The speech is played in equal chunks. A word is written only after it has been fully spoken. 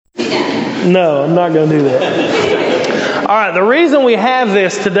No, I'm not going to do that. All right, the reason we have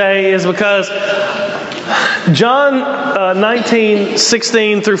this today is because John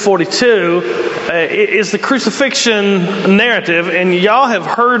 19:16 through 42 is the crucifixion narrative, and y'all have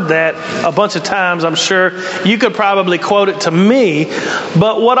heard that a bunch of times, I'm sure. You could probably quote it to me,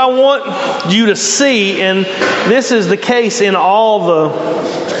 but what I want you to see, and this is the case in all the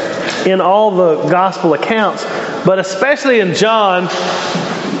gospel accounts, but especially in John,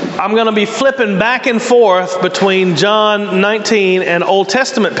 I'm going to be flipping back and forth between John 19 and Old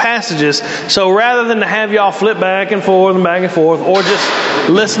Testament passages. So rather than to have y'all flip back and forth, or just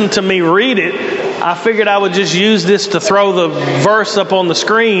listen to me read it, I figured I would just use this to throw the verse up on the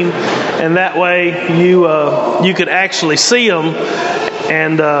screen, and that way you could actually see them.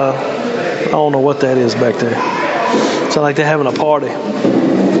 And I don't know what that is back there. Sounds like they're having a party.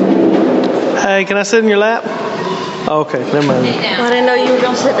 Hey, can I sit in your lap? Okay, never mind. Well, I didn't know you were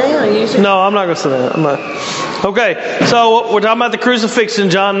going to sit down. No, I'm not going to sit down. I'm not. Okay, so we're talking about the crucifixion,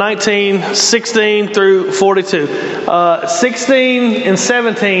 John 19:16 through 42. 16 and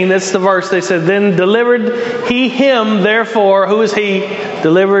 17, that's the verse. They said, "Then delivered he him, therefore," who is he?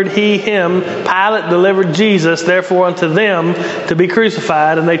 Delivered he him. Pilate delivered Jesus, therefore, unto them to be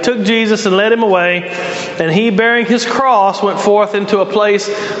crucified. And they took Jesus and led him away. And he, bearing his cross, went forth into a place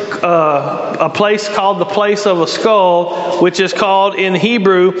called the place of a skull, which is called in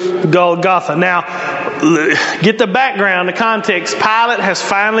Hebrew Golgotha. Now, get the background, the context. Pilate has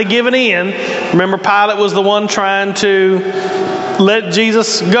finally given in. Remember, Pilate was the one trying to let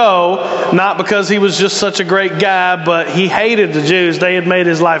Jesus go, not because he was just such a great guy, but he hated the Jews. They had made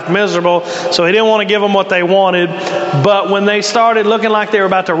his life miserable, so he didn't want to give them what they wanted. But when they started looking like they were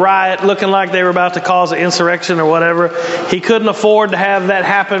about to riot, looking like they were about to cause an insurrection or whatever, he couldn't afford to have that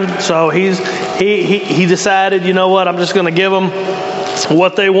happen. So he decided, you know what, I'm just going to give them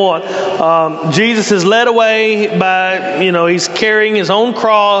what they want. Jesus is led away by, he's carrying his own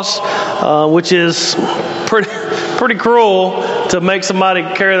cross, which is pretty cruel to make somebody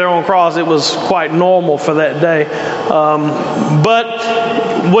carry their own cross. It was quite normal for that day. But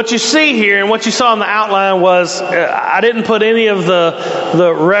what you see here and what you saw in the outline was, I didn't put any of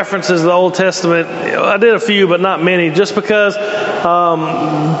the references to the Old Testament. I did a few, but not many, just because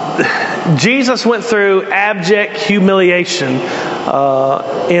Jesus went through abject humiliation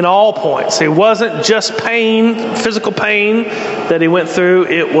in all points. It wasn't just pain, physical pain that he went through.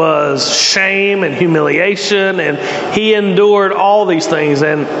 It was shame and humiliation, and he endured all these things.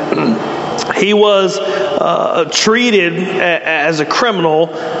 And he was treated as a criminal,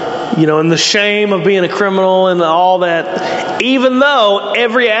 and the shame of being a criminal and all that. Even though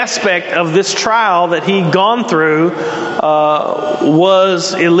every aspect of this trial that he'd gone through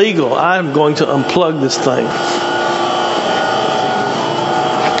was illegal. I'm going to unplug this thing.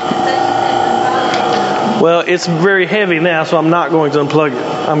 Well, it's very heavy now, so I'm not going to unplug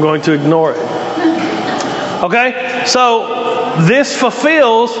it. I'm going to ignore it. Okay? So, this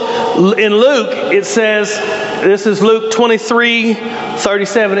fulfills, in Luke, it says, this is Luke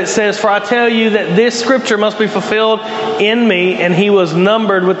 23:37. It says, "For I tell you that this scripture must be fulfilled in me, and he was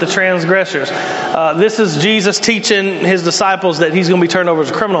numbered with the transgressors." This is Jesus teaching his disciples that he's going to be turned over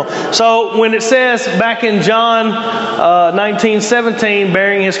as a criminal. So when it says back in John 19:17,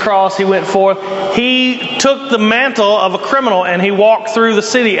 bearing his cross, he went forth. He took the mantle of a criminal and he walked through the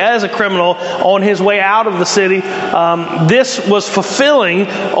city as a criminal on his way out of the city. This was fulfilling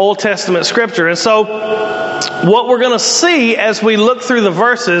Old Testament scripture. And so what we're going to see as we look through the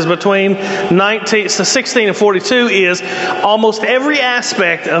verses between 16 and 42 is almost every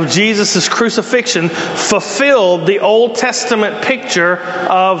aspect of Jesus' crucifixion fulfilled the Old Testament picture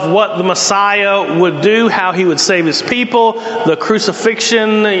of what the Messiah would do, how he would save his people, the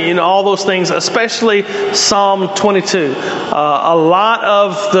crucifixion, all those things, especially Psalm 22.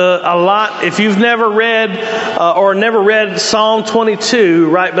 If you've never read Psalm 22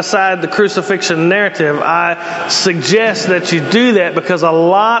 right beside the crucifixion narrative, I suggest that you do that, because a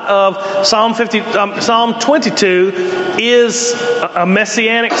lot of Psalm 22 is a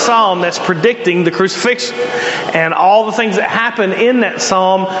messianic psalm that's predicting the crucifixion. And all the things that happen in that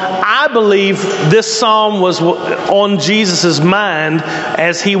psalm, I believe this psalm was on Jesus' mind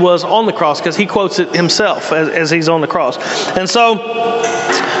as he was on the cross, because he quotes it himself as he's on the cross. And so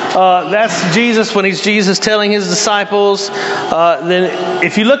that's Jesus, when he's Jesus telling his disciples. Then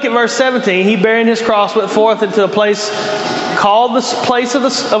if you look at verse 17, he bearing his cross went forth into a place called the place of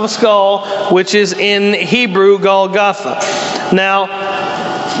a skull, which is in Hebrew Golgotha. Now,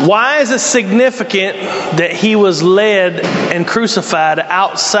 why is it significant that he was led and crucified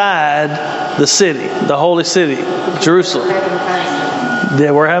outside the city, the holy city, Jerusalem?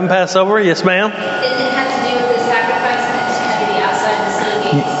 Yeah, we're having Passover. Yes, ma'am. Didn't it have to do with the sacrifice that had to be outside the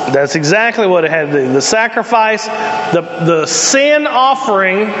city gates? That's exactly what it had to do. The sacrifice, the sin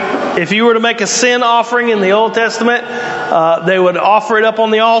offering, if you were to make a sin offering in the Old Testament, they would offer it up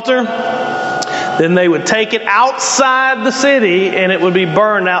on the altar. Then they would take it outside the city, and it would be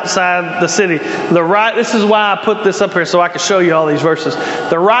burned outside the city. This is why I put this up here, so I can show you all these verses.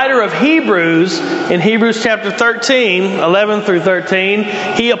 The writer of Hebrews, in Hebrews chapter 13, 11 through 13,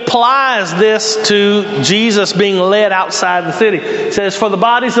 he applies this to Jesus being led outside the city. It says, "For the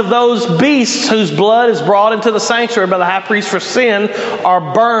bodies of those beasts whose blood is brought into the sanctuary by the high priest for sin are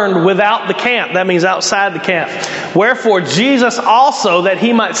burned without the camp." That means outside the camp. "Wherefore Jesus also, that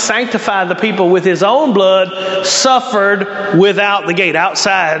he might sanctify the people with his own blood, suffered without the gate,"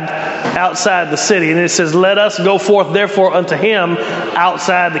 outside the city. And it says, "Let us go forth therefore unto him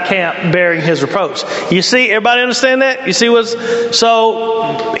outside the camp, bearing his reproach." You see, everybody understand that? You see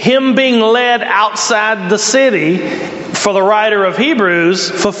so him being led outside the city, for the writer of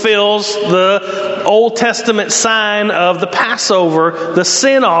Hebrews, fulfills the Old Testament sign of the Passover, the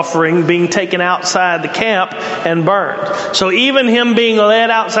sin offering being taken outside the camp and burned. So even him being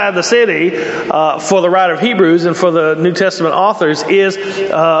led outside the city, for the writer of Hebrews and for the New Testament authors,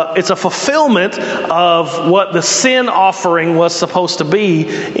 it's a fulfillment of what the sin offering was supposed to be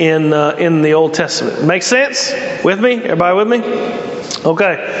in the Old Testament. Make sense? With me? Everybody with me?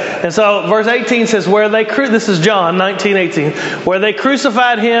 Okay. And so verse 18 says, this is John 19:18, "Where they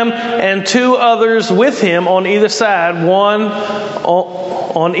crucified him and two others with him on either side, one,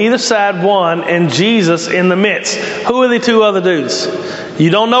 and Jesus in the midst." Who are the two other dudes? You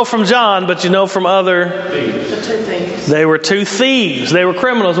don't know from John, but you know from other. The two thieves. They were two thieves. They were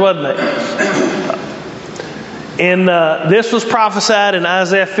criminals, wasn't they? This was prophesied in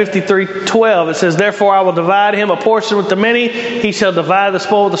Isaiah 53:12. It says, "Therefore I will divide him a portion with the many. He shall divide the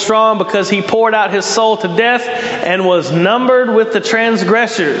spoil with the strong, because he poured out his soul to death and was numbered with the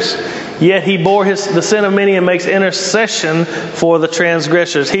transgressors. Yet he bore the sin of many and makes intercession for the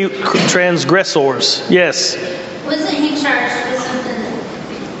transgressors." Transgressors. Yes. Wasn't he charged with something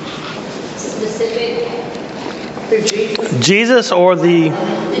specific? Through Jesus. Jesus or the...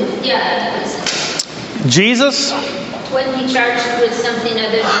 Yeah. Jesus? Wasn't he charged with something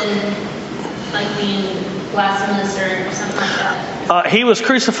other than like being blasphemous or something like that? He was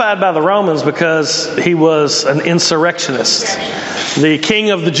crucified by the Romans because he was an insurrectionist. The King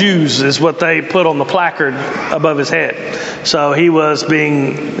of the Jews is what they put on the placard above his head. So he was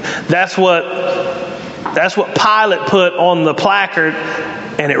that's what Pilate put on the placard,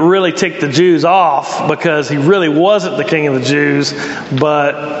 and it really ticked the Jews off because he really wasn't the King of the Jews,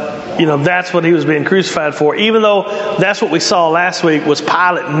 but that's what he was being crucified for. Even though that's what we saw last week was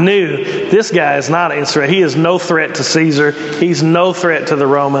Pilate knew this guy is not an insurrectionist. He is no threat to Caesar. He's no threat to the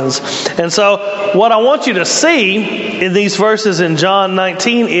Romans. And so what I want you to see in these verses in John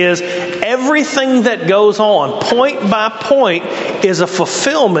 19 is everything that goes on, point by point, is a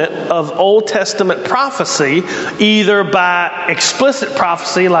fulfillment of Old Testament prophecy, either by explicit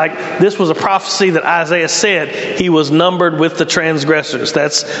prophecy, like this was a prophecy that Isaiah said he was numbered with the transgressors.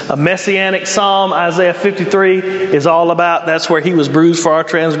 That's a messianic psalm. Isaiah 53 is all about. That's where he was bruised for our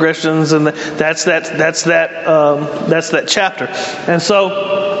transgressions, and that's that chapter. And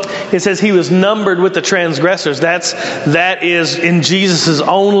so it says he was numbered with the transgressors. That is in Jesus'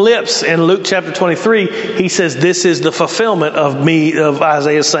 own lips. In Luke chapter 23, he says this is the fulfillment of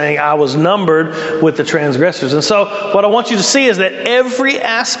Isaiah saying, "I was numbered with the transgressors." And so what I want you to see is that every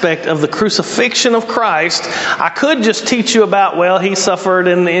aspect of the crucifixion of Christ, I could just teach you about, he suffered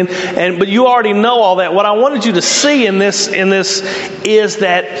but you already know all that. What I wanted you to see in this is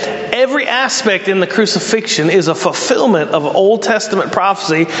that every aspect in the crucifixion is a fulfillment of Old Testament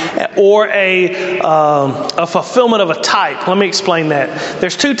prophecy, or a fulfillment of a type. Let me explain that.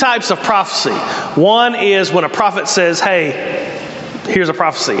 There's two types of prophecy. One is when a prophet says, "Hey, here's a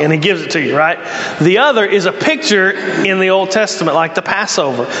prophecy," and he gives it to you, right? The other is a picture in the Old Testament, like the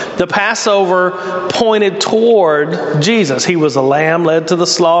Passover. The Passover pointed toward Jesus. He was a lamb led to the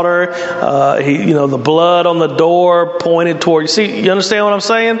slaughter. The blood on the door pointed toward. You understand what I'm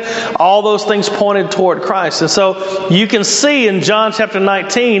saying? All those things pointed toward Christ. And so you can see in John chapter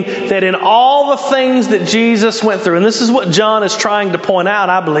 19 that in all the things that Jesus went through, and this is what John is trying to point out,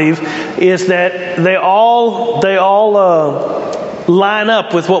 I believe, is that they all line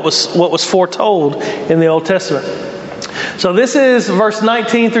up with what was foretold in the Old Testament. So this is verse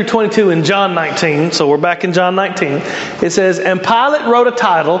 19 through 22 in John 19. So we're back in John 19. It says, "And Pilate wrote a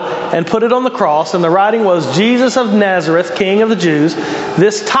title and put it on the cross, and the writing was, Jesus of Nazareth, King of the Jews.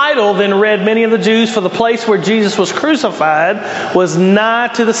 This title then read many of the Jews, for the place where Jesus was crucified was nigh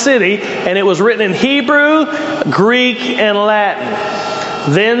to the city, and it was written in Hebrew, Greek, and Latin.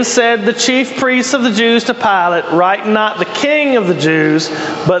 Then said the chief priests of the Jews to Pilate, Write not the King of the Jews,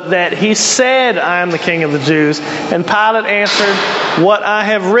 but that he said, I am the King of the Jews. And Pilate answered, What I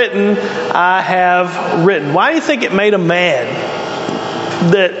have written, I have written." Why do you think it made him mad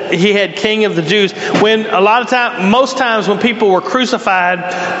that he had King of the Jews? When most times when people were crucified,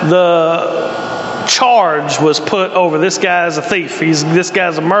 the charge was put over, this guy's a thief, this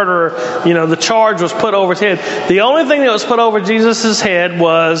guy's a murderer. The charge was put over his head. The only thing that was put over Jesus' head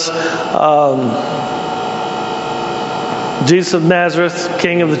was Jesus of Nazareth,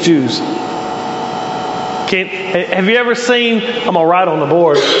 King of the Jews. Have you ever seen, I'm going to write on the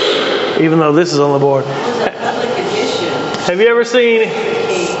board, even though this is on the board. Have you ever seen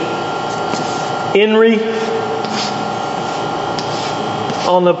Henry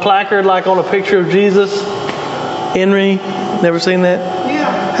on the placard, like on a picture of Jesus? Henry, never seen that?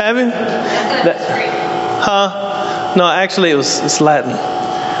 Yeah. Have you? No, actually it's Latin.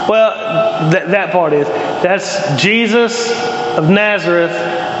 Well, that part is. That's Jesus of Nazareth,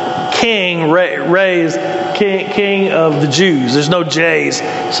 King raised, King of the Jews. There's no J's,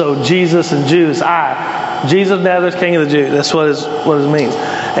 so Jesus and Jews. Jesus of Nazareth, King of the Jews. That's what it means.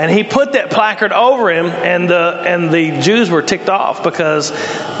 And he put that placard over him, and the Jews were ticked off because,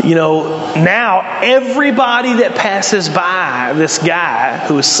 now everybody that passes by this guy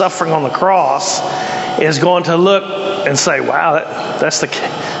who is suffering on the cross is going to look and say, "Wow, that's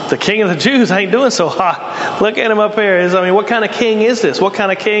the King of the Jews ain't doing so hot. Look at him up here. What kind of king is this? What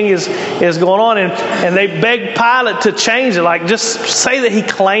kind of king is going on?" And they begged Pilate to change it, like just say that he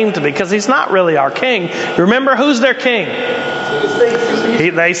claimed to be, because he's not really our king. Remember, who's their king?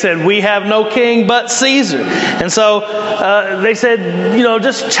 They said, "We have no king but Caesar." And so they said,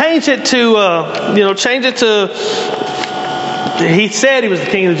 just change it to, he said he was the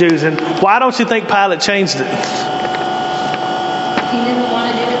King of the Jews. And why don't you think Pilate changed it? He didn't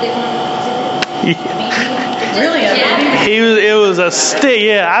want to do what they wanted to do. Really? It was a stick.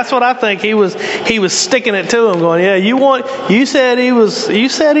 Yeah, that's what I think. He was sticking it to him, going, "Yeah, you said he was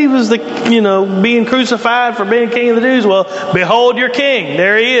the being crucified for being King of the Jews. Well, behold your king.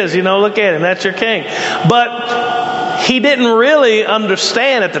 There he is. Look at him. That's your king." But he didn't really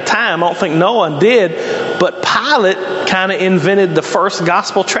understand at the time. I don't think no one did. But Pilate kind of invented the first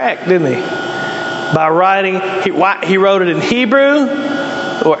gospel tract, didn't he? By writing, he wrote it in Hebrew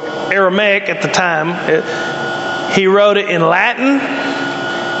or Aramaic at the time. He wrote it in Latin,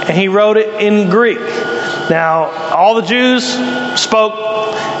 and he wrote it in Greek. Now, all the Jews spoke,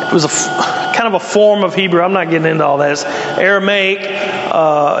 it was kind of a form of Hebrew. I'm not getting into all that. It's Aramaic,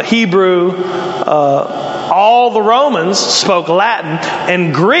 Hebrew. All the Romans spoke Latin,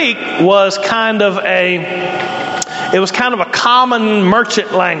 and Greek was kind of a common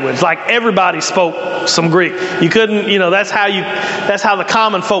merchant language. Like everybody spoke some Greek. You couldn't, that's how the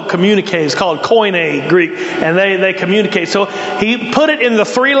common folk communicate. It's called Koine Greek, and they communicate. So he put it in the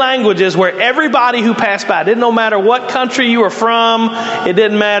three languages where everybody who passed by, it didn't no matter what country you were from, it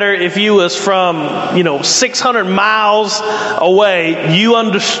didn't matter if you was from 600 miles away, you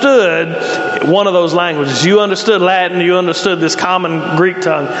understood one of those languages. You understood Latin, you understood this common Greek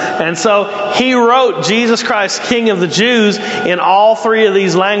tongue. And so he wrote Jesus Christ, King of the Jews, in all three of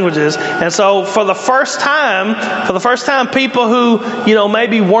these languages. And so for the first time, people who,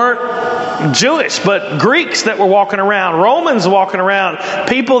 maybe weren't Jewish, but Greeks that were walking around, Romans walking around,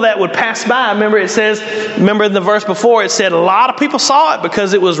 people that would pass by. Remember in the verse before, it said a lot of people saw it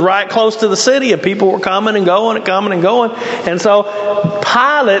because it was right close to the city, and people were coming and going. And so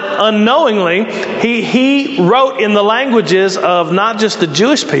Pilate, unknowingly, he wrote in the languages of not just the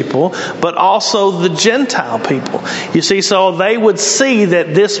Jewish people, but also the Gentile people. You see, so they would see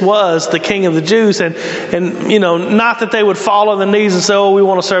that this was the King of the Jews, and not that they would fall on their knees and say, "Oh, we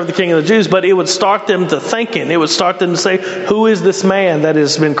want to serve the King of the Jews," but it would start them to thinking. It would start them to say, "Who is this man that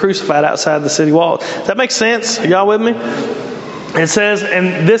has been crucified outside the city walls?" Does that make sense? Are y'all with me? It says,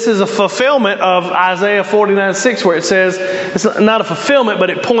 and this is a fulfillment of Isaiah 49:6, where it says, it's not a fulfillment, but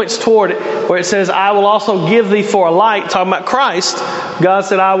it points toward it, where it says, I will also give thee for a light, talking about Christ. God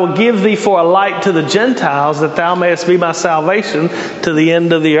said, I will give thee for a light to the Gentiles, that thou mayest be my salvation to the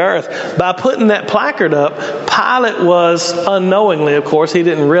end of the earth. By putting that placard up, Pilate was unknowingly, of course, he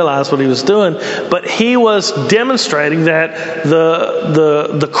didn't realize what he was doing, but he was demonstrating that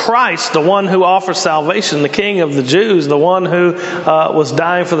the Christ, the one who offers salvation, the King of the Jews, the one who was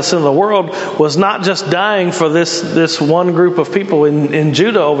dying for the sin of the world, was not just dying for this one group of people in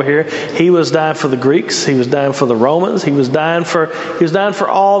Judah over here. He was dying for the Greeks. He was dying for the Romans. He was dying for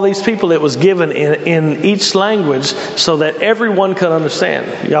all these people. It was given in each language so that everyone could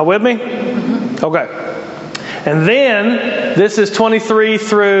understand. Y'all with me? Okay. And then this is 23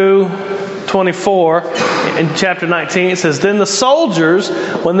 through 24 in chapter 19. It says, Then the soldiers,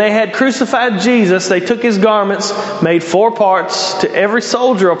 when they had crucified Jesus, they took his garments, made 4 parts, to every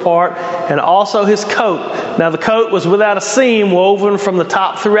soldier a part, and also his coat. Now the coat was without a seam, woven from the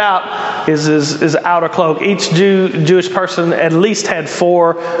top throughout his outer cloak. Each Jewish person at least had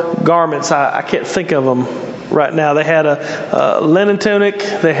 4 garments. I can't think of them right now. They had a linen tunic,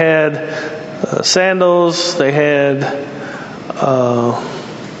 they had sandals, they had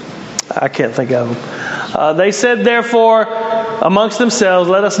I can't think of them. They said, therefore, amongst themselves,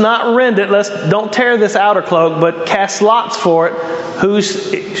 let us not rend it, don't tear this outer cloak, but cast lots for it,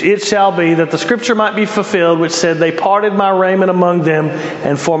 whose it shall be, that the scripture might be fulfilled, which said, they parted my raiment among them,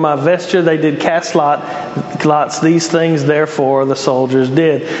 and for my vesture they did cast lots. These things, therefore, the soldiers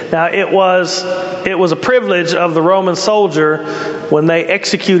did. Now, it was a privilege of the Roman soldier when they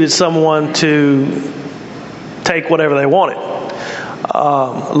executed someone to take whatever they wanted.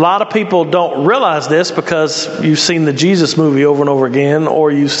 A lot of people don't realize this because you've seen the Jesus movie over and over again,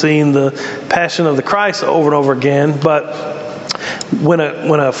 or you've seen the Passion of the Christ over and over again. But when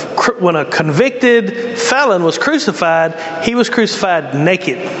a convicted felon was crucified, he was crucified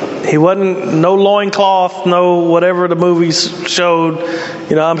naked. He wasn't no loincloth, no whatever the movies showed.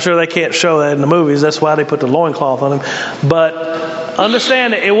 I'm sure they can't show that in the movies. That's why they put the loincloth on him. But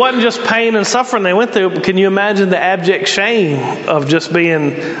understand that it wasn't just pain and suffering they went through. But can you imagine the abject shame of just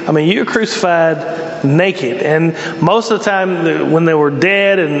being, you're crucified naked. And most of the time when they were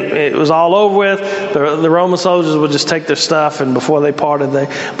dead and it was all over with, the Roman soldiers would just take their stuff, and before they parted,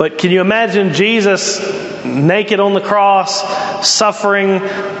 but can you imagine Jesus naked on the cross, suffering,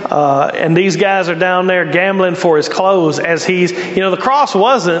 and these guys are down there gambling for his clothes as he's, the cross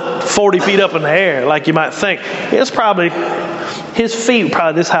wasn't 40 feet up in the air like you might think. It's probably, his feet were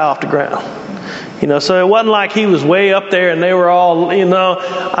probably this high off the ground. So it wasn't like he was way up there and they were all,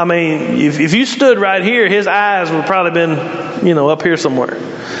 if you stood right here, his eyes would probably been, up here somewhere.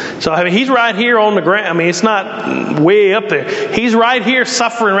 So, he's right here on the ground. It's not way up there. He's right here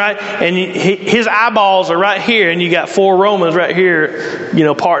suffering, right? And his eyeballs are right here, and you got 4 Romans right here,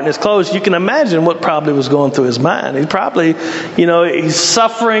 parting his clothes. You can imagine what probably was going through his mind. He probably, he's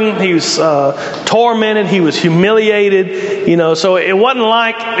suffering. He was tormented. He was humiliated. So it wasn't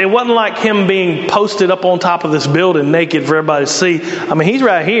like him being posted up on top of this building naked for everybody to see. He's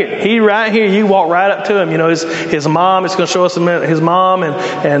right here. He's right here. You walk right up to him. His mom. It's going to show us a minute. His mom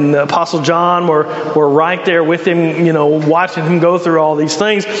and Apostle John were right there with him, watching him go through all these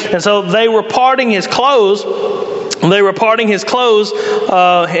things. And so they were parting his clothes.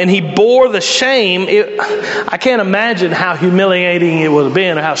 And he bore the shame. I can't imagine how humiliating it would have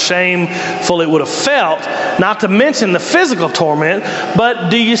been, or how shameful it would have felt, not to mention the physical torment. But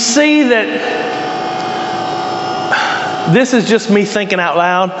do you see that? This is just me thinking out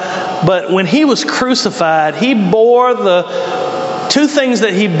loud. But when he was crucified, he bore the 2 things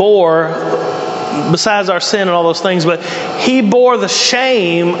that he bore, besides our sin and all those things, but he bore the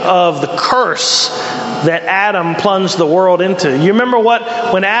shame of the curse that Adam plunged the world into. You remember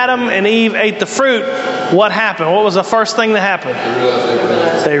when Adam and Eve ate the fruit, what happened? What was the first thing that happened?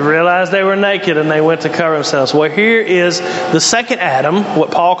 They realized they were naked and they went to cover themselves. Well, here is the second Adam,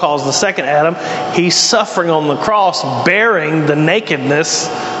 what Paul calls the second Adam. He's suffering on the cross, bearing the nakedness,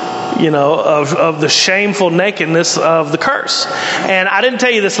 of the shameful nakedness of the curse. And I didn't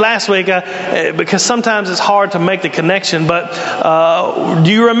tell you this last week because sometimes it's hard to make the connection, but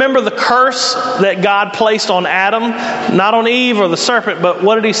do you remember the curse that God placed on Adam? Not on Eve or the serpent, but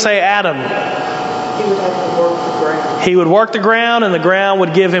what did he say, Adam? He would have to work the ground. He would work the ground, and the ground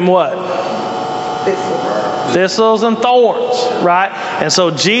would give him what? thistles and thorns, right? And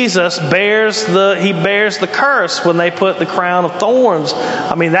so Jesus bears the curse when they put the crown of thorns.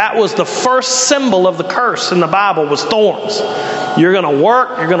 I mean, that was the first symbol of the curse in the Bible, was thorns. You're going to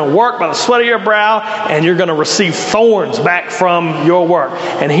work by the sweat of your brow, and you're going to receive thorns back from your work.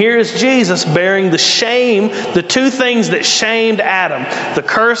 And here is Jesus bearing the shame, the two things that shamed Adam. The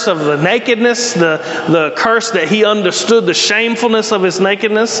curse of the nakedness, the curse that he understood the shamefulness of his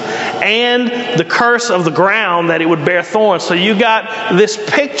nakedness, and the curse of the ground that it would bear thorns. So you got this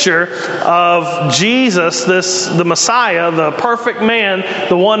picture of Jesus, the Messiah, the perfect man,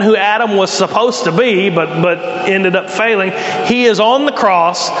 the one who Adam was supposed to be, but ended up failing. He is on the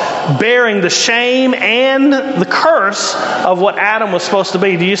cross bearing the shame and the curse of what Adam was supposed to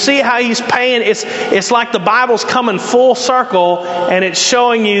be. Do you see how he's paying? It's like the Bible's coming full circle, and it's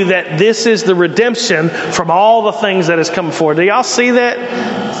showing you that this is the redemption from all the things that has come before. Do y'all see that?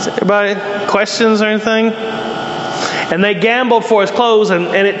 Everybody, questions or anything? And they gambled for his clothes,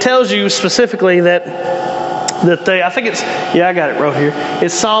 and it tells you specifically that they, I think it's, yeah, I got it right here.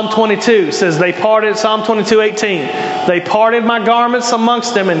 It's Psalm 22. It says they parted, Psalm 22:18. They parted my garments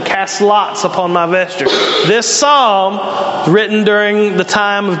amongst them and cast lots upon my vesture. This psalm, written during the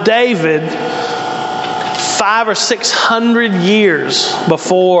time of David, 500 or 600 years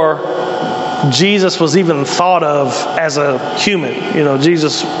before Jesus was even thought of as a human. You know,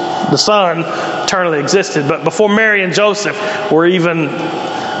 Jesus, the Son, eternally existed, but before Mary and Joseph were even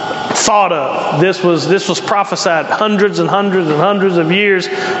thought of. This was prophesied hundreds and hundreds and hundreds of years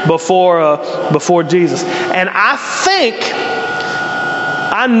before Jesus. And I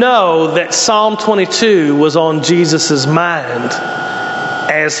know that Psalm 22 was on Jesus' mind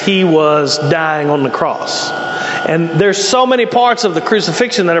as he was dying on the cross. And there's so many parts of the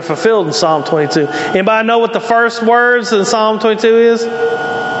crucifixion that are fulfilled in Psalm 22. Anybody know what the first words in Psalm 22 is?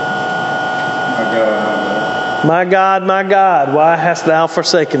 My God, my God, why hast thou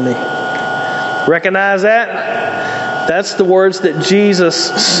forsaken me? Recognize that? That's the words that Jesus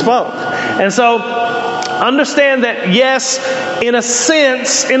spoke. And so, understand that, yes, in a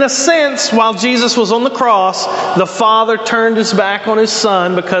sense, while Jesus was on the cross, the Father turned his back on his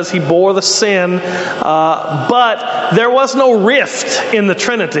Son because he bore the sin. But there was no rift in the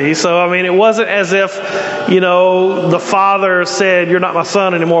Trinity. So, I mean, it wasn't as if, the Father said, "You're not my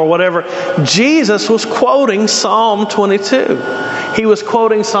Son anymore," or whatever. Jesus was quoting Psalm 22. He was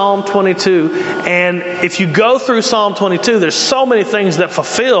quoting Psalm 22. And if you go through Psalm 22, there's so many things that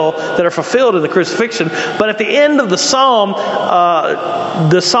are fulfilled in the crucifixion. But at the end of the psalm,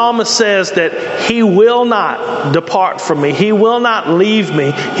 the psalmist says that he will not depart from me. He will not leave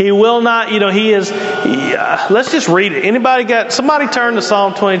me. He will not, he is... let's just read it. Somebody turn to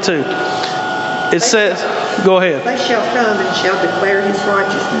Psalm 22. It says, go ahead. They shall come and shall declare his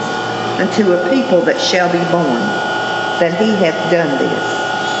righteousness unto a people that shall be born, that he hath done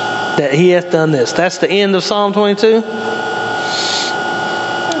this. That he hath done this. That's the end of Psalm 22?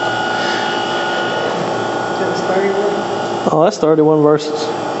 Oh, that's 31 verses.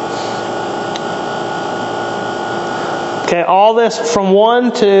 Okay, all this from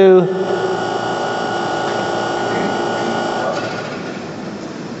 1 to...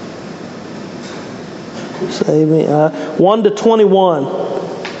 Save me. 1 to 21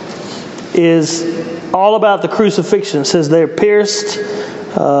 is all about the crucifixion. It says they're pierced.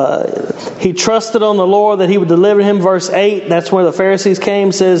 He trusted on the Lord that he would deliver him. Verse 8, that's where the Pharisees came.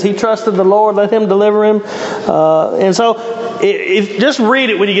 It says he trusted the Lord, let him deliver him. And so if just read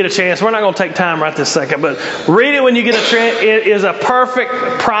it when you get a chance. We're not going to take time right this second, but read it when you get a chance. It is a perfect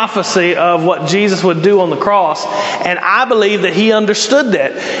prophecy of what Jesus would do on the cross. And I believe that he understood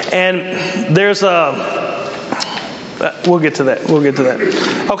that. And there's we'll get to that.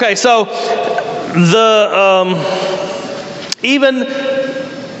 Okay, so even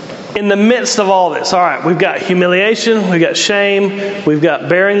in the midst of all this, all right, we've got humiliation, we've got shame, we've got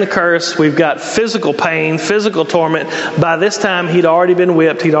bearing the curse, we've got physical pain, physical torment. By this time, he'd already been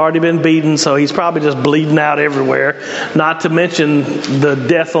whipped, he'd already been beaten, so he's probably just bleeding out everywhere. Not to mention the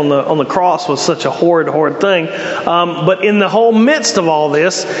death on the cross was such a horrid thing. But in the whole midst of all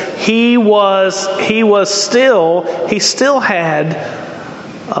this, he still had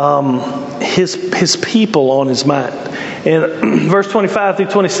his people on his mind. In verse 25 through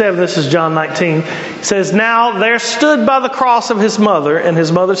 27, this is John 19, it says, "Now there stood by the cross of his mother and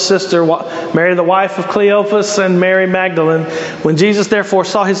his mother's sister, Mary the wife of Cleophas and Mary Magdalene. When Jesus therefore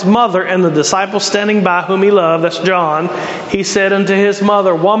saw his mother and the disciple standing by whom he loved," that's John, "he said unto his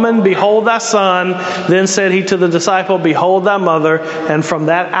mother, Woman, behold thy son. Then said he to the disciple, Behold thy mother. And from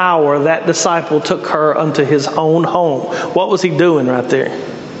that hour that disciple took her unto his own home." What was he doing right there?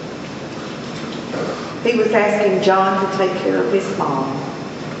 He was asking John to take care of his mom.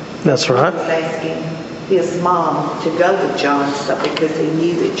 That's right. He was asking his mom to go with John because he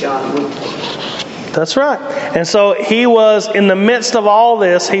knew that John would take her. That's right. And so he was, in the midst of all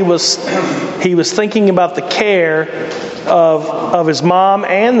this, he was thinking about the care of his mom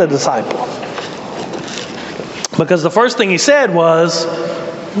and the disciple. Because the first thing he said was,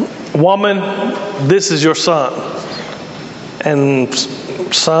 "Woman, this is your son. And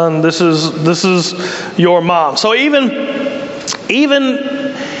son, this is your mom." So even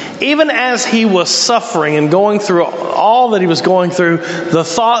as he was suffering and going through all that he was going through, the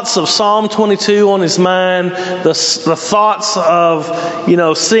thoughts of Psalm 22 on his mind, the thoughts of,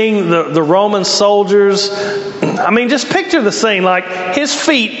 seeing the Roman soldiers. I mean, just picture the scene. Like, his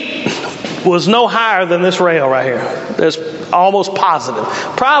feet was no higher than this rail right here. It's almost positive.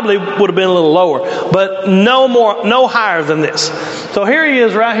 Probably would have been a little lower, but no higher than this. So here he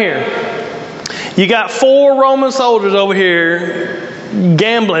is right here. You got 4 Roman soldiers over here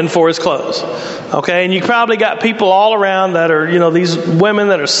gambling for his clothes. Okay, and you probably got people all around that are, these women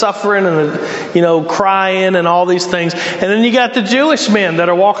that are suffering and, crying and all these things. And then you got the Jewish men that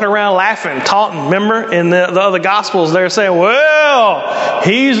are walking around laughing, taunting. Remember in the other Gospels, they're saying, "Well,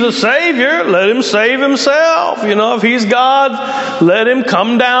 he's the Savior. Let him save himself. If he's God, let him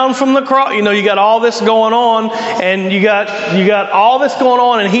come down from the cross." You got all this going on, and you got all this going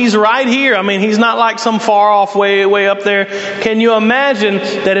on, and he's right here. I mean, he's not like some far off way up there. Can you imagine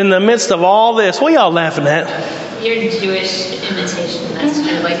that in the midst of all this? What are y'all laughing at? Your Jewish imitation. That's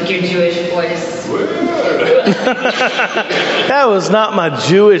kind of like your Jewish voice. That was not my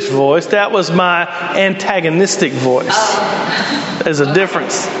Jewish voice. That was my antagonistic voice. Oh. There's a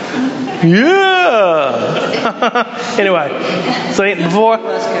difference. Yeah. Anyway, so before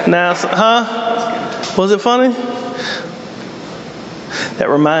now, was it funny?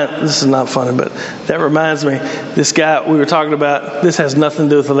 This is not funny, but that reminds me, this guy we were talking about, this has nothing to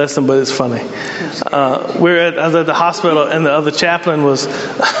do with the lesson, but it's funny. I was at the hospital, and the other chaplain was,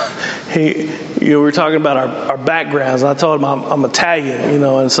 we were talking about our backgrounds, and I told him I'm Italian,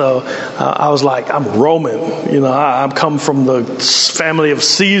 and so I was like, I'm Roman, I'm come from the family of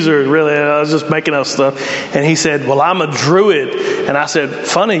Caesar, really. I was just making up stuff. And he said, "Well, I'm a Druid." And I said,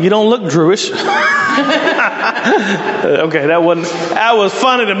 "Funny, you don't look Jewish." Okay, that was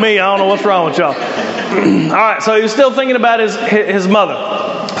funny to me. I don't know what's wrong with y'all. All right, so he was still thinking about his mother.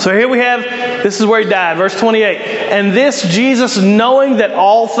 So here we have, this is where he died, verse 28. And this Jesus, knowing that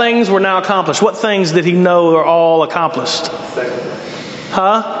all things were now accomplished. What things did he know are all accomplished?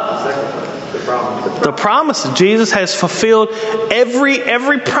 The promise. Jesus has fulfilled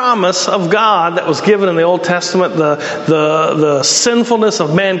every promise of God that was given in the Old Testament. The sinfulness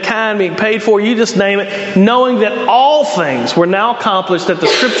of mankind being paid for. You just name it. Knowing that all things were now accomplished, that the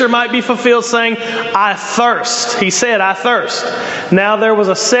Scripture might be fulfilled, saying, "I thirst." He said, "I thirst." Now there was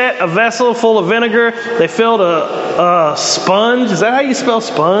a vessel full of vinegar. They filled a sponge. Is that how you spell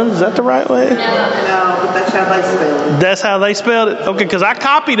sponge? Is that the right way? No, but that's how they spelled it. That's how they spelled it? Okay, because I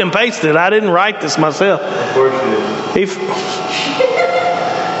copied and pasted. I didn't write this myself. Of course you did.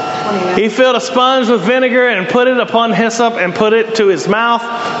 He filled a sponge with vinegar and put it upon hyssop and put it to his mouth.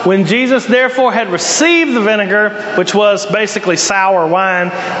 When Jesus therefore had received the vinegar, which was basically sour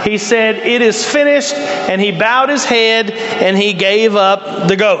wine, he said, "It is finished," and he bowed his head and he gave up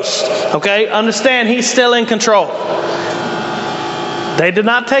the ghost. Okay, understand, he's still in control. They did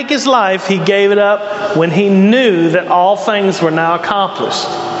not take his life. He gave it up when he knew that all things were now accomplished.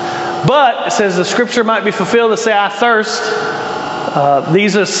 But it says the Scripture might be fulfilled to say, "I thirst."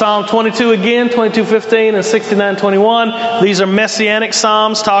 These are Psalm 22 again, 22:15 and 69:21. These are messianic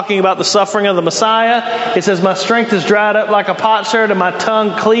psalms talking about the suffering of the Messiah. It says, "My strength is dried up like a potsherd, and my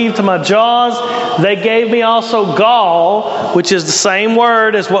tongue cleaved to my jaws. They gave me also gall," which is the same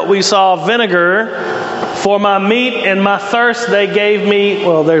word as what we saw, vinegar. "For my meat and my thirst they gave me,"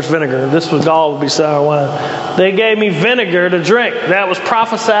 well, there's vinegar. This was gall, would be sour wine. "They gave me vinegar to drink." That was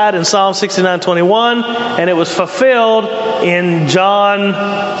prophesied in Psalm 69:21, and it was fulfilled in John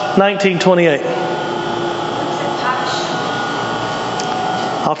 19:28.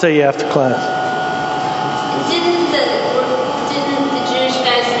 I'll tell you after class. Didn't the Jewish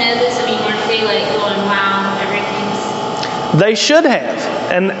guys know this? I mean, weren't they like going, "Wow, everything's..." They should have.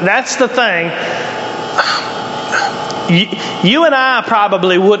 And that's the thing. You and I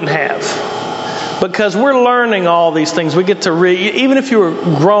probably wouldn't have, because we're learning all these things. We get to read. Even if you were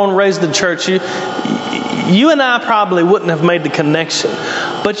grown, raised in church, you and I probably wouldn't have made the connection.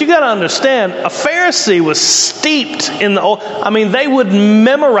 But you got to understand, a Pharisee was steeped in the Old. I mean, they would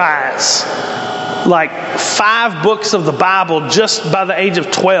memorize like 5 books of the Bible just by the age of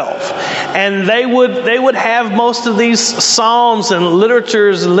 12. And they would have most of these psalms and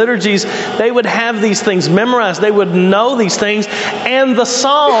liturgies, they would have these things memorized. They would know these things. And the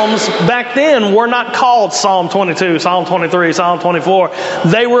psalms back then were not called Psalm 22, Psalm 23, Psalm 24.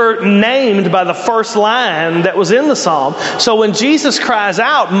 They were named by the first line that was in the psalm. So when Jesus cries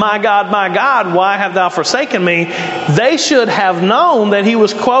out, my God, why have thou forsaken me? They should have known that he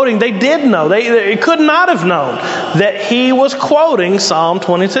was quoting. They did know. They could not have known that he was quoting Psalm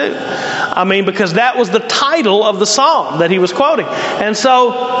 22. I mean, because that was the title of the psalm that he was quoting. And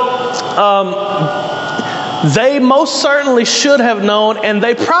so they most certainly should have known, and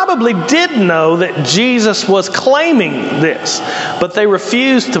they probably did know that Jesus was claiming this, but they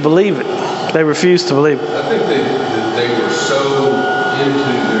refused to believe it. They refused to believe it. I think that they were so into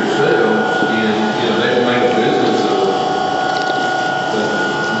themselves, and they made a business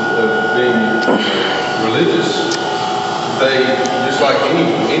of being religious. They, just like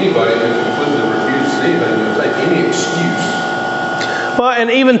anybody who couldn't refuse anything, would take any excuse. Well,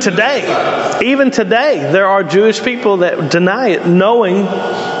 and even today, there are Jewish people that deny it, knowing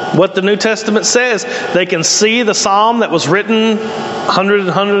what the New Testament says. They can see the psalm that was written hundreds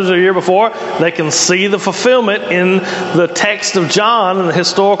and hundreds of years before. They can see the fulfillment in the text of John and the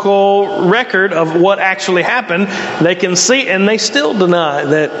historical record of what actually happened. They can see, and they still deny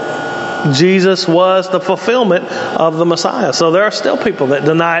that Jesus was the fulfillment of the Messiah. So there are still people that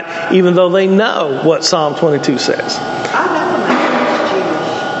deny it, even though they know what Psalm 22 says. I know a man who's Jewish.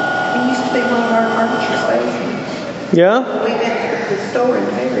 He used to be one of our furniture salesmen. Yeah? We went to the store in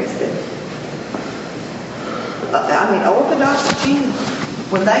Paris. Orthodox Jews,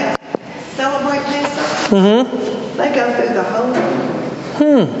 when they celebrate Passover, they go through the whole thing.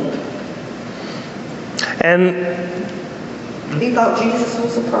 And he thought Jesus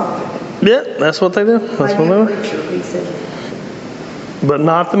was a prophet. Yeah, that's what they do. That's what they do. Preacher, he said. But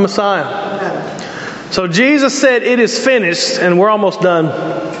not the Messiah. No. So Jesus said, it is finished, and we're almost done.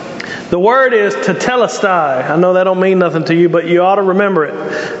 The word is tetelestai. I know that don't mean nothing to you, but you ought to remember it,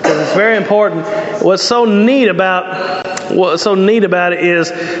 because it's very important. What's so neat about it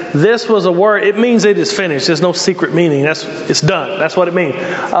is this was a word. It means it is finished. There's no secret meaning. It's done. That's what it means.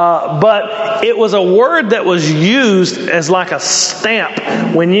 But it was a word that was used as like a stamp.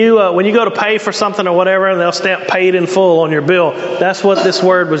 When you go to pay for something or whatever, they'll stamp paid in full on your bill. That's what this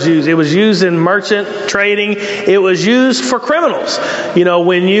word was used. It was used in merchant trading. It was used for criminals.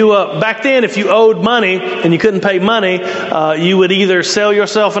 When you back then, if you owed money and you couldn't pay money, you would either sell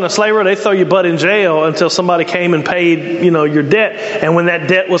yourself into slavery, or they'd throw your butt in jail until somebody came and paid your debt. And when that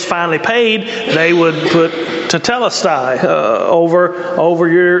debt was finally paid, they would put tetelestai over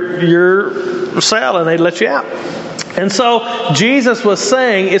your sale, and they'd let you out. And so Jesus was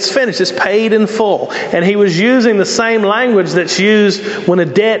saying it's finished, it's paid in full. And he was using the same language that's used when a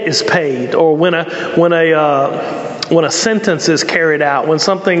debt is paid, or when a sentence is carried out, when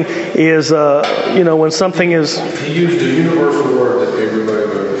something is when something is. He used a universal word that everybody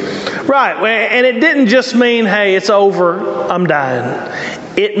would understand. Right, and it didn't just mean, hey, it's over, I'm dying.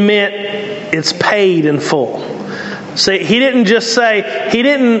 It meant it's paid in full. See, he didn't just say,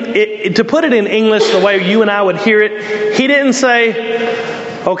 to put it in English the way you and I would hear it, he didn't say,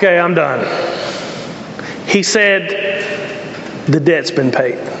 okay, I'm done. He said, the debt's been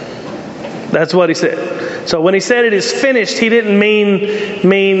paid. That's what he said. So when he said it is finished, he didn't mean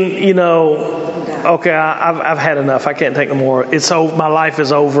okay, I've had enough. I can't take no more. It's over. My life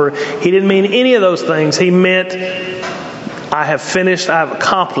is over. He didn't mean any of those things. He meant, I have finished. I have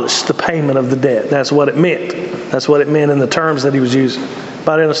accomplished the payment of the debt. That's what it meant. That's what it meant in the terms that he was using.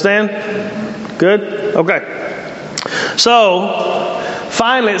 Everybody understand? Good? Okay. So,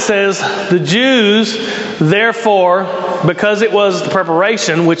 finally it says, the Jews, therefore, because it was the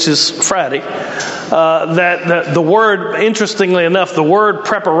preparation, which is Friday, that the word, interestingly enough, the word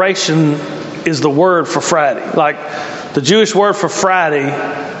preparation is the word for Friday. Like, the Jewish word for Friday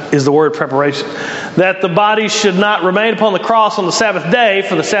is the word preparation. That the body should not remain upon the cross on the Sabbath day,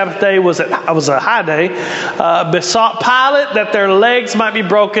 for the Sabbath day was a high day, besought Pilate that their legs might be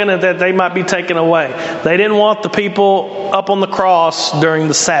broken and that they might be taken away. They didn't want the people up on the cross during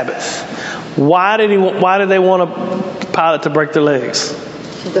the Sabbath. Why did they want Pilate to break their legs? So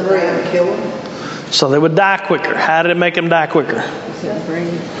they were going to kill them? So they would die quicker. How did it make them die quicker?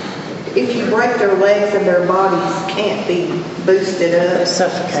 If you break their legs and their bodies can't be boosted up, They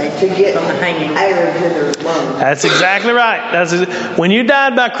suffocate to get from the hanging. air to their lungs. That's exactly right. When you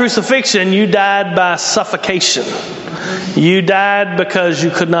died by crucifixion, you died by suffocation. You died because you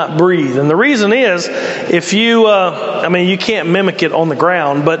could not breathe. And the reason is, if you, you can't mimic it on the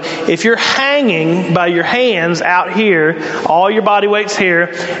ground, but if you're hanging by your hands out here, all your body weight's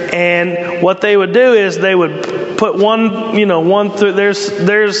here, and what they would do is they would put one through,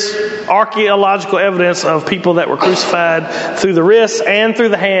 there's archaeological evidence of people that were crucified through the wrists and through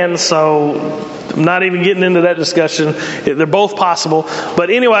the hands, so I'm not even getting into that discussion. They're both possible. But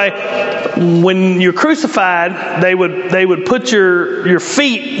anyway, when you're crucified, they would put your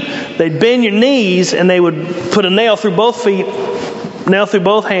feet, they'd bend your knees, and they would put a nail through both feet, nail through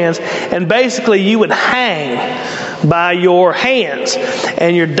both hands, and basically you would hang by your hands.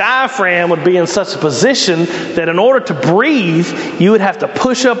 And your diaphragm would be in such a position that in order to breathe, you would have to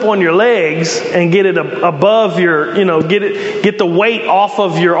push up on your legs and get it above your, get the weight off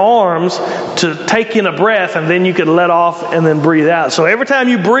of your arms to take in a breath, and then you could let off and then breathe out. So every time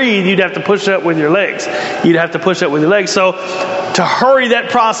you breathe, you'd have to push up with your legs. You'd have to push up with your legs. So to hurry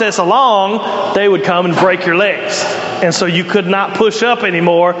that process along, they would come and break your legs. And so you could not push up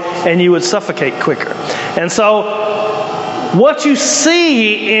anymore, and you would suffocate quicker. And so what you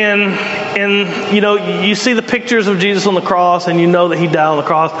see you see the pictures of Jesus on the cross, and you know that he died on the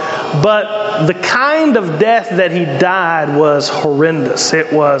cross. But the kind of death that he died was horrendous.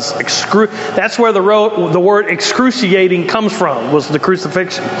 It was that's where the word excruciating comes from, was the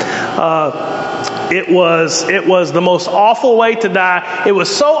crucifixion. It was the most awful way to die. It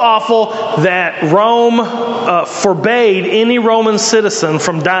was so awful that Rome forbade any Roman citizen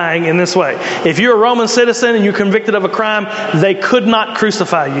from dying in this way. If you're a Roman citizen and you're convicted of a crime, they could not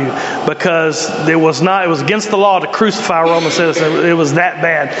crucify you, because it was against the law to crucify a Roman citizen. It was that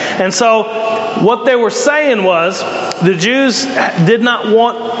bad. And so what they were saying was, the Jews did not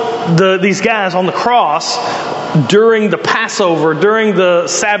want these guys on the cross during the Passover, during the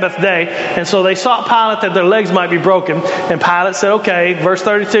Sabbath day. And so they sought Pilate that their legs might be broken. And Pilate said, okay, verse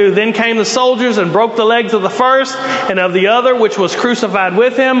 32, then came the soldiers and broke the legs of the first and of the other, which was crucified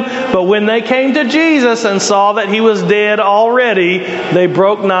with him. But when they came to Jesus and saw that he was dead already, they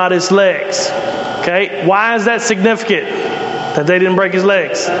broke not his legs. Okay, why is that significant, that they didn't break his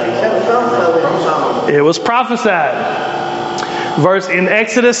legs? It was prophesied. Verse in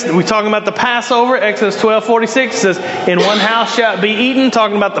Exodus, we're talking about the Passover. Exodus 12:46 says, in one house shall it be eaten,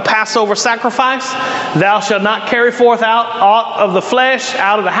 talking about the Passover sacrifice. Thou shalt not carry forth aught of the flesh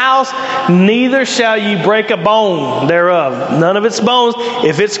out of the house, neither shall ye break a bone thereof, none of its bones.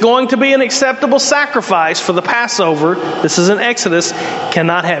 If it's going to be an acceptable sacrifice for the Passover, this is in Exodus,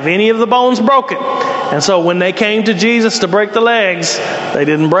 cannot have any of the bones broken. And so when they came to Jesus to break the legs, they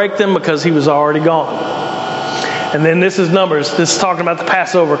didn't break them because he was already gone. And then this is Numbers. This is talking about the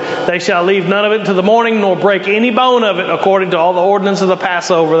Passover. They shall leave none of it until the morning, nor break any bone of it. According to all the ordinance of the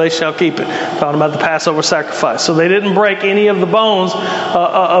Passover, they shall keep it. Talking about the Passover sacrifice. So they didn't break any of the bones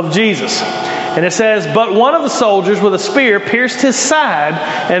of Jesus. And it says, but one of the soldiers with a spear pierced his side,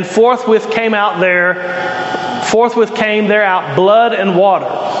 and forthwith came there out blood and water.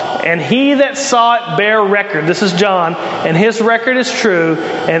 And he that saw it bare record. This is John, and his record is true.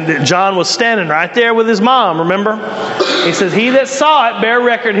 And John was standing right there with his mom, remember? He says, he that saw it bare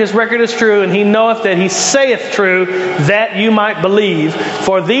record, his record is true, and he knoweth that he saith true, that you might believe.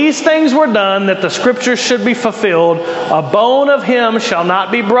 For these things were done, that the scriptures should be fulfilled. A bone of him shall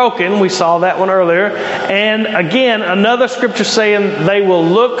not be broken. We saw that one earlier. And again, another scripture saying, they will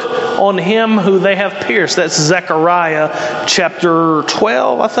look on him who they have pierced. That's Zechariah chapter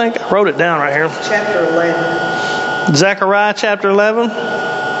 12, I think. I wrote it down right here. Chapter 11. Zechariah chapter 11?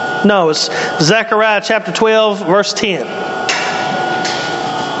 No, it's Zechariah chapter 12, verse 10.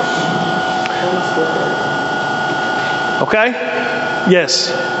 Okay? Yes.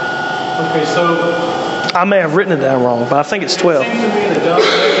 Okay, so I may have written it down wrong, but I think it's 12. It seems to me that John's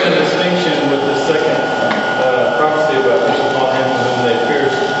making a distinction with the second prophecy about upon him whom they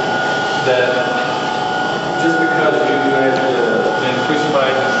pierced, that just because you had been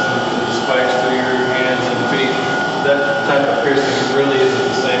crucified with the spikes through your hands and feet, that type of piercing really isn't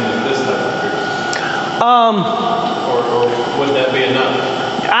the same as this type of piercing. Or would that be enough?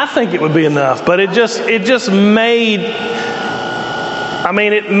 I think it would be enough, but it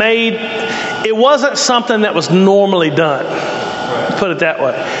wasn't something that was normally done. Right. Put it that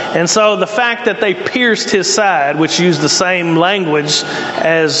way. And so the fact that they pierced his side, which used the same language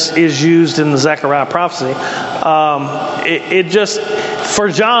as is used in the Zechariah prophecy, for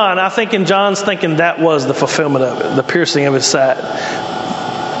John, I think in John's thinking that was the fulfillment of it, the piercing of his side.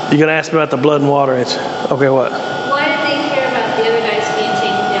 You're going to ask me about the blood and water, ain't you? Okay, what? Why did they care about the other guys being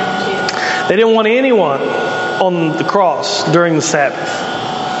taken down too? They didn't want anyone on the cross during the Sabbath.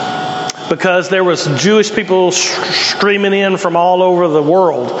 because there was Jewish people streaming in from all over the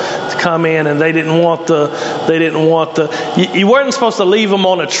world to come in, and they didn't want you weren't supposed to leave them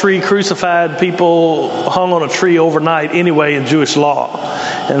on a tree. Crucified people hung on a tree overnight anyway in Jewish law,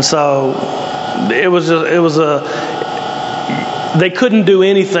 and so they couldn't do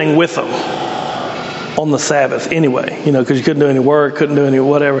anything with them on the Sabbath anyway, because you couldn't do any work, couldn't do any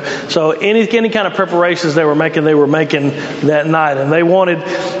whatever. So any kind of preparations they were making that night. And they wanted,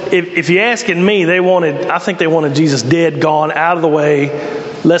 if you're asking me, I think they wanted Jesus dead, gone, out of the way.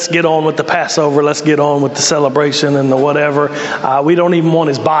 Let's get on with the Passover. Let's get on with the celebration and the whatever. We don't even want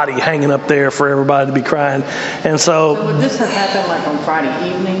his body hanging up there for everybody to be crying. And So would this have happened like on Friday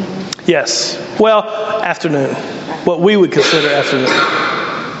evening? Yes. Well, afternoon. What we would consider afternoon.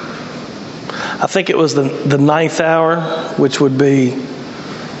 I think it was the ninth hour, which would be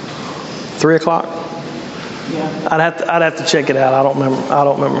 3 o'clock. Yeah. I'd have to check it out. I don't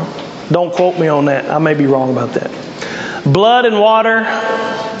remember. Don't quote me on that. I may be wrong about that. Blood and water.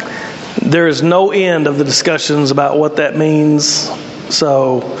 There is no end of the discussions about what that means.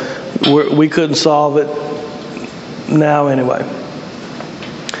 So we couldn't solve it now anyway.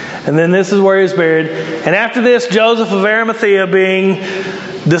 And then this is where he was buried. And after this, Joseph of Arimathea, being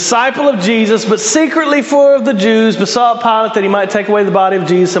disciple of Jesus, but secretly for of the Jews, besought Pilate that he might take away the body of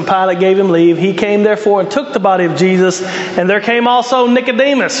Jesus, and Pilate gave him leave. He came therefore and took the body of Jesus. And there came also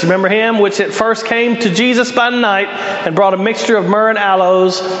Nicodemus, remember him, which at first came to Jesus by night, and brought a mixture of myrrh and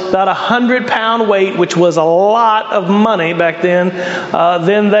aloes, about 100-pound weight, which was a lot of money back then.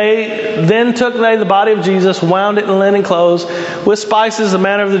 Then took they the body of Jesus, wound it in linen clothes, with spices, the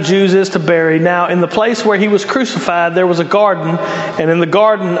manner of the Jews is to bury. Now in the place where he was crucified there was a garden, and in the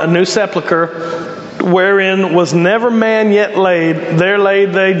garden a new sepulchre, wherein was never man yet laid. There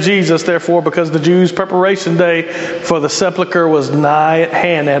laid they Jesus, therefore, because the Jews' preparation day for the sepulchre was nigh at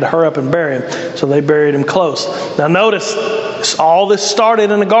hand. They had to hurry up and bury him. So they buried him close. Now notice, all this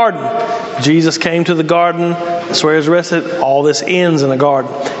started in the garden. Jesus came to the garden. That's where he was rested. All this ends in the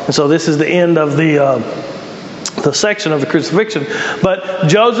garden. And so this is the end of the section of the crucifixion. But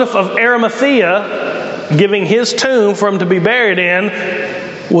Joseph of Arimathea, giving his tomb for him to be buried in,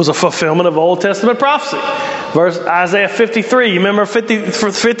 was a fulfillment of Old Testament prophecy. Verse Isaiah 53. You remember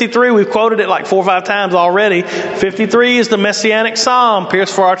 53? We've quoted it like 4 or 5 times already. 53 is the Messianic Psalm.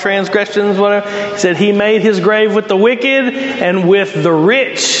 Pierced for our transgressions, whatever. He said, he made his grave with the wicked and with the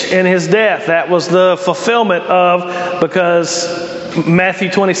rich in his death. That was the fulfillment of, because Matthew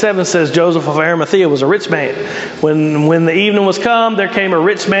 27 says Joseph of Arimathea was a rich man. When the evening was come, there came a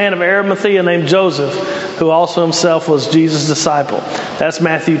rich man of Arimathea named Joseph, who also himself was Jesus' disciple. That's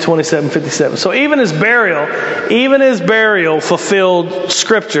Matthew 27:57. So even his burial fulfilled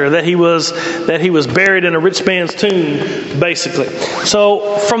Scripture, that he was buried in a rich man's tomb, basically.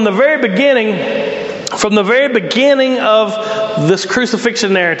 So from the very beginning of this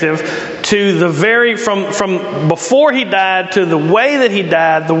crucifixion narrative to from before he died to the way that he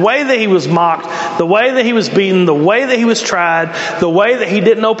died, the way that he was mocked, the way that he was beaten, the way that he was tried, the way that he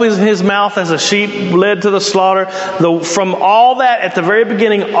didn't open his mouth as a sheep led to the slaughter, from all that at the very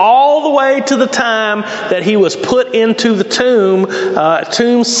beginning, all the way to the time that he was put into the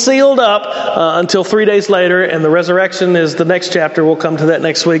tomb sealed up until 3 days later, and the resurrection is the next chapter. We'll come to that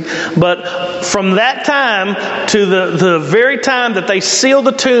next week. But from that time to the very time that they sealed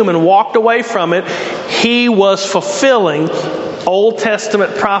the tomb and walked away from it, he was fulfilling Old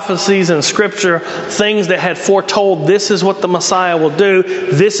Testament prophecies and Scripture, things that had foretold this is what the Messiah will do,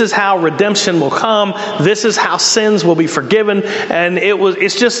 this is how redemption will come, this is how sins will be forgiven, and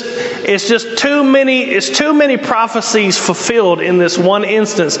it's just too many prophecies fulfilled in this one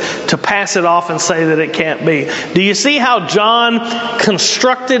instance to pass it off and say that it can't be. Do you see how John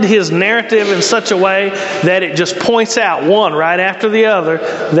constructed his narrative in such a way that it just points out one right after the other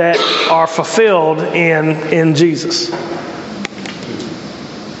that are fulfilled in Jesus?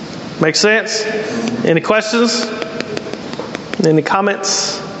 Make sense? Any questions? Any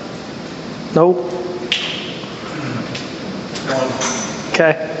comments? No?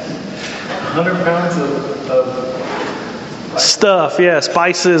 Okay. 100 pounds of stuff, yeah,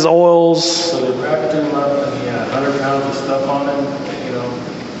 spices, oils. So they wrapped him up and he had 100 pounds of stuff on him,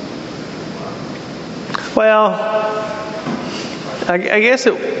 Well, I guess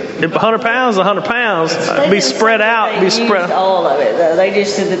 100 pounds, 100 pounds. Be spread out. Be spread. All of it, though. They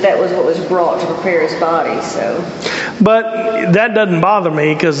just said that was what was brought to prepare his body. So. But that doesn't bother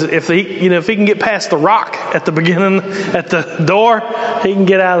me, because if he can get past the rock at the beginning, at the door, he can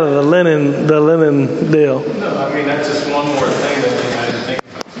get out of the linen deal. No, I mean that's just one more thing that I didn't think.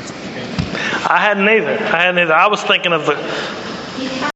 I hadn't either. I was thinking of